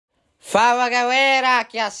Fala galera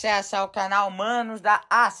que acessa ao canal Manos da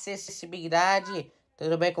Acessibilidade,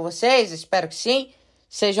 tudo bem com vocês? Espero que sim.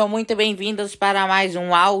 Sejam muito bem-vindos para mais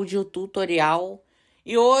um áudio tutorial.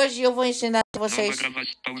 E hoje eu vou ensinar a vocês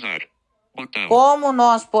como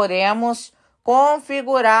nós podemos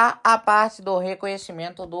configurar a parte do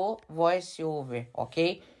reconhecimento do VoiceOver,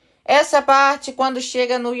 ok? Essa parte, quando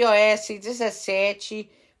chega no iOS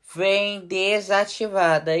 17, vem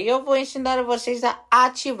desativada. E eu vou ensinar a vocês a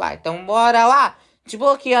ativar. Então, bora lá.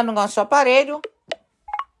 Desbloqueando o nosso aparelho.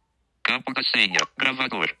 Campo da senha.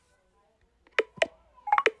 Gravador.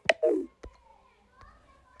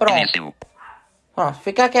 Pronto. Início. Pronto.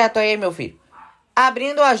 Fica quieto aí, meu filho.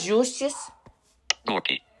 Abrindo ajustes.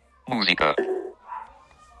 Dock. Música.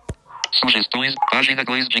 Sugestões. Página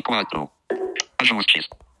 2 de 4. Ajustes.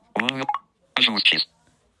 Ajustes.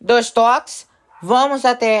 2 toques. Vamos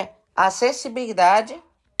até acessibilidade.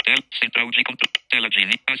 Central de controle. Tela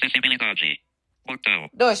de acessibilidade. Botão.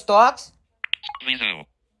 2 toques. Visão.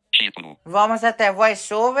 Título. Vamos até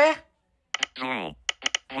VoiceOver. Zoom.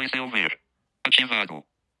 VoiceOver. Ativado.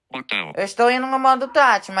 Botão. Eu estou indo no modo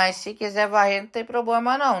touch, mas se quiser varrer não tem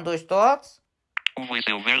problema não. 2 toques. O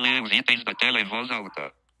VoiceOver lê os itens da tela em voz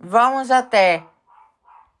alta. Vamos até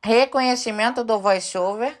reconhecimento do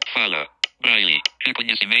VoiceOver. Fala. Braille.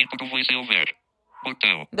 Reconhecimento do VoiceOver.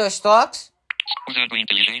 Botão. 2 toques. Usando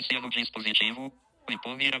inteligência no dispositivo, o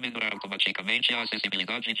iPhone irá melhorar automaticamente a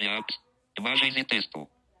acessibilidade de apps, imagens e texto.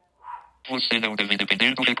 Você não deve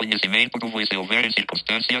depender do reconhecimento do VoiceOver em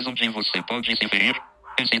circunstâncias onde você pode se ferir,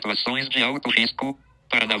 em situações de alto risco,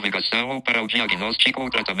 para navegação ou para o diagnóstico ou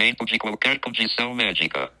tratamento de qualquer condição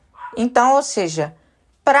médica. Então, ou seja,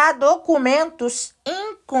 para documentos,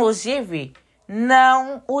 inclusive,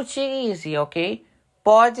 não utilize, ok?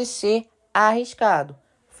 Pode ser arriscado.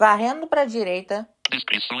 Varrendo para a direita.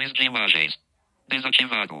 Descrições de imagens.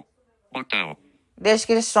 Desativado. Botão.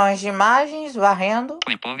 Descrições de imagens, varrendo.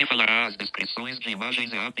 O iPhone falará as descrições de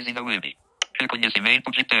imagens e apps e na web. Reconhecimento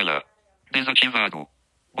de tela. Desativado.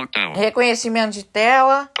 Botão. Reconhecimento de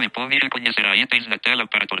tela. O iPhone reconhecerá itens na tela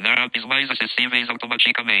para tornar apps mais acessíveis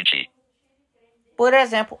automaticamente. Por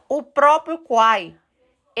exemplo, o próprio Quai.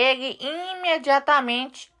 Ele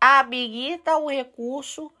imediatamente habilita o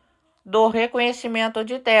recurso do reconhecimento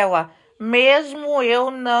de tela, mesmo eu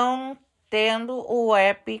não tendo o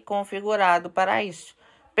app configurado para isso.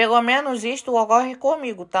 Pelo menos isto ocorre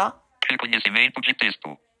comigo, tá? Reconhecimento de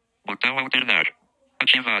texto. Botão alternar.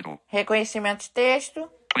 Ativado. Reconhecimento de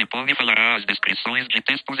texto. O iPhone falará as descrições de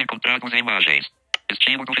textos encontrados em imagens.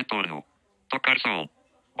 Estilo do retorno. Tocar som.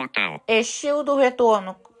 Botão. Estilo do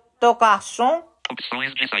retorno. Tocar som.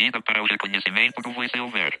 Opções de saída para o reconhecimento do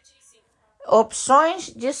VoiceOver.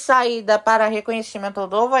 Opções de saída para reconhecimento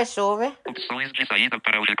do VoiceOver. Opções de saída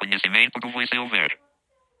para o reconhecimento do VoiceOver.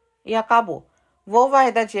 E acabou. Vou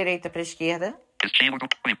varrer da direita para a esquerda. Estilo do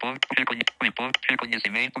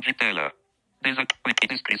reconhecimento de tela.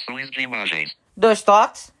 Descrições de imagens. 2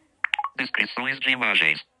 toques. Descrições de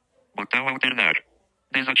imagens. Botão alternar.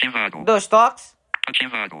 Desativado. 2 toques.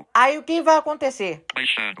 Ativado. Aí o que vai acontecer?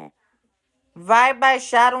 Baixado. Vai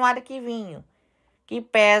baixar um arquivinho que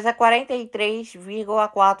pesa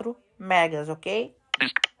 43,4 megas, ok?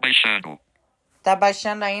 Baixado. Tá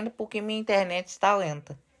baixando ainda porque minha internet está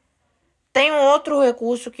lenta. Tem um outro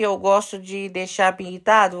recurso que eu gosto de deixar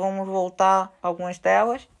habilitado. Vamos voltar algumas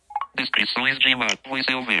telas. Descrições de imagem.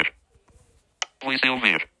 VoiceOver.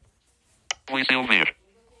 VoiceOver. VoiceOver.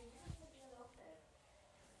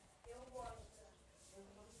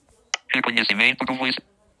 Reconhecimento do voice.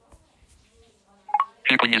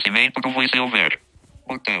 Reconhecimento do VoiceOver.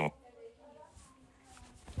 Botão.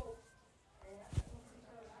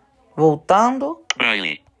 Voltando.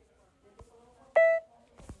 Braille.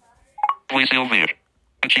 VoiceOver.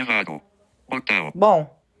 Ativado. Botão.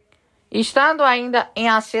 Bom, estando ainda em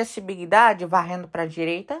acessibilidade, varrendo para a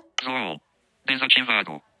direita. Zoom.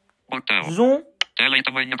 Desativado. Botão. Zoom. Tela e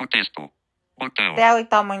tamanho do texto. Botão. Tela e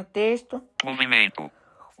tamanho do texto. Movimento.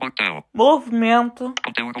 Botão. Movimento.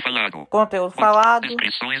 Conteúdo falado. Conteúdo falado.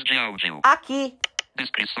 Descrições de áudio. Aqui.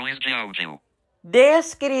 Descrições de áudio.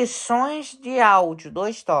 Descrições de áudio.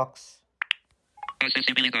 2 toques.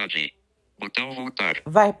 Acessibilidade. Botão voltar.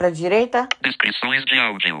 Vai para a direita. Descrições de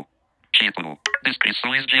áudio. Título.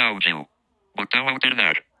 Descrições de áudio. Botão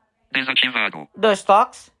alternar. Desativado. 2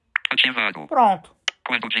 toques. Ativado. Pronto.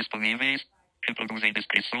 Quando disponíveis, reproduzem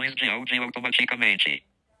descrições de áudio automaticamente.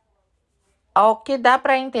 Ao que dá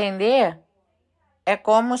para entender, é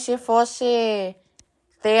como se fosse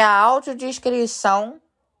ter a audiodescrição,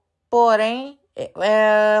 porém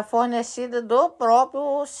fornecida do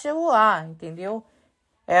próprio celular, entendeu?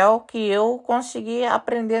 É o que eu consegui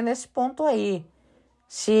aprender nesse ponto aí.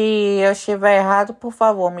 Se eu estiver errado, por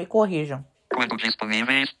favor, me corrijam. Quando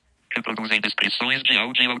disponíveis, reproduzem descrições de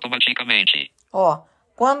áudio automaticamente.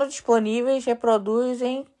 Quando disponíveis,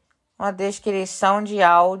 reproduzem uma descrição de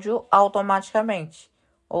áudio automaticamente.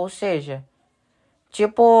 Ou seja,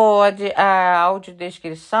 tipo a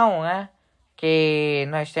audiodescrição, né? Que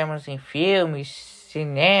nós temos em filmes,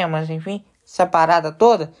 cinemas, enfim, essa parada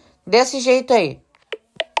toda. Desse jeito aí.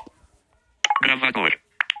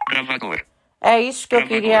 Gravador. É isso que eu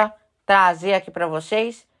queria trazer aqui para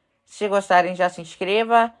vocês. Se gostarem, já se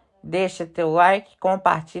inscreva, deixa teu like,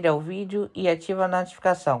 compartilha o vídeo e ativa a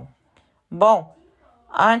notificação. Bom,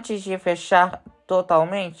 antes de fechar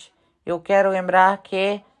totalmente, eu quero lembrar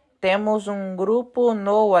que temos um grupo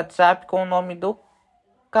no WhatsApp com o nome do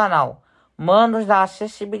canal, Manos da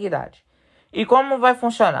Acessibilidade. E como vai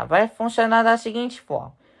funcionar? Vai funcionar da seguinte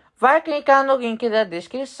forma. Vai clicar no link da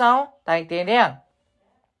descrição, tá entendendo?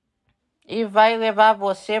 E vai levar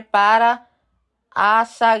você para a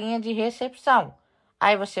salinha de recepção.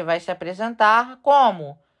 Aí você vai se apresentar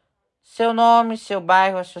como seu nome, seu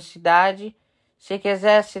bairro, a sua cidade. Se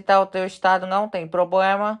quiser citar o teu estado, não tem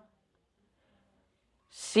problema.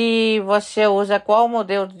 Se você usa qual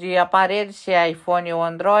modelo de aparelho, se é iPhone ou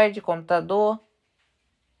Android, computador,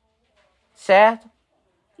 certo?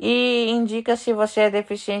 E indica se você é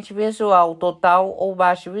deficiente visual, total ou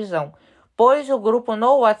baixa visão, pois o grupo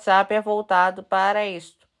no WhatsApp é voltado para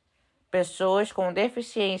isto. Pessoas com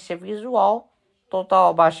deficiência visual, total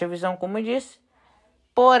ou baixa visão, como disse,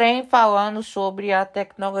 porém falando sobre a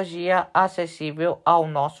tecnologia acessível ao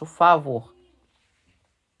nosso favor.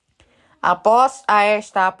 Após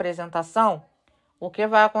esta apresentação, o que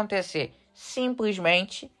vai acontecer?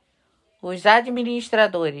 Simplesmente, os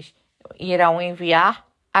administradores irão enviar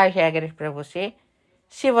as regras para você.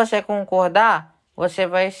 Se você concordar, você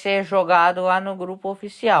vai ser jogado lá no grupo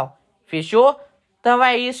oficial. Fechou? Então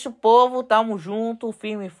é isso, povo. Tamo junto,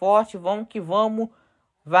 firme e forte. Vamos que vamos.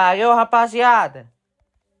 Valeu, rapaziada.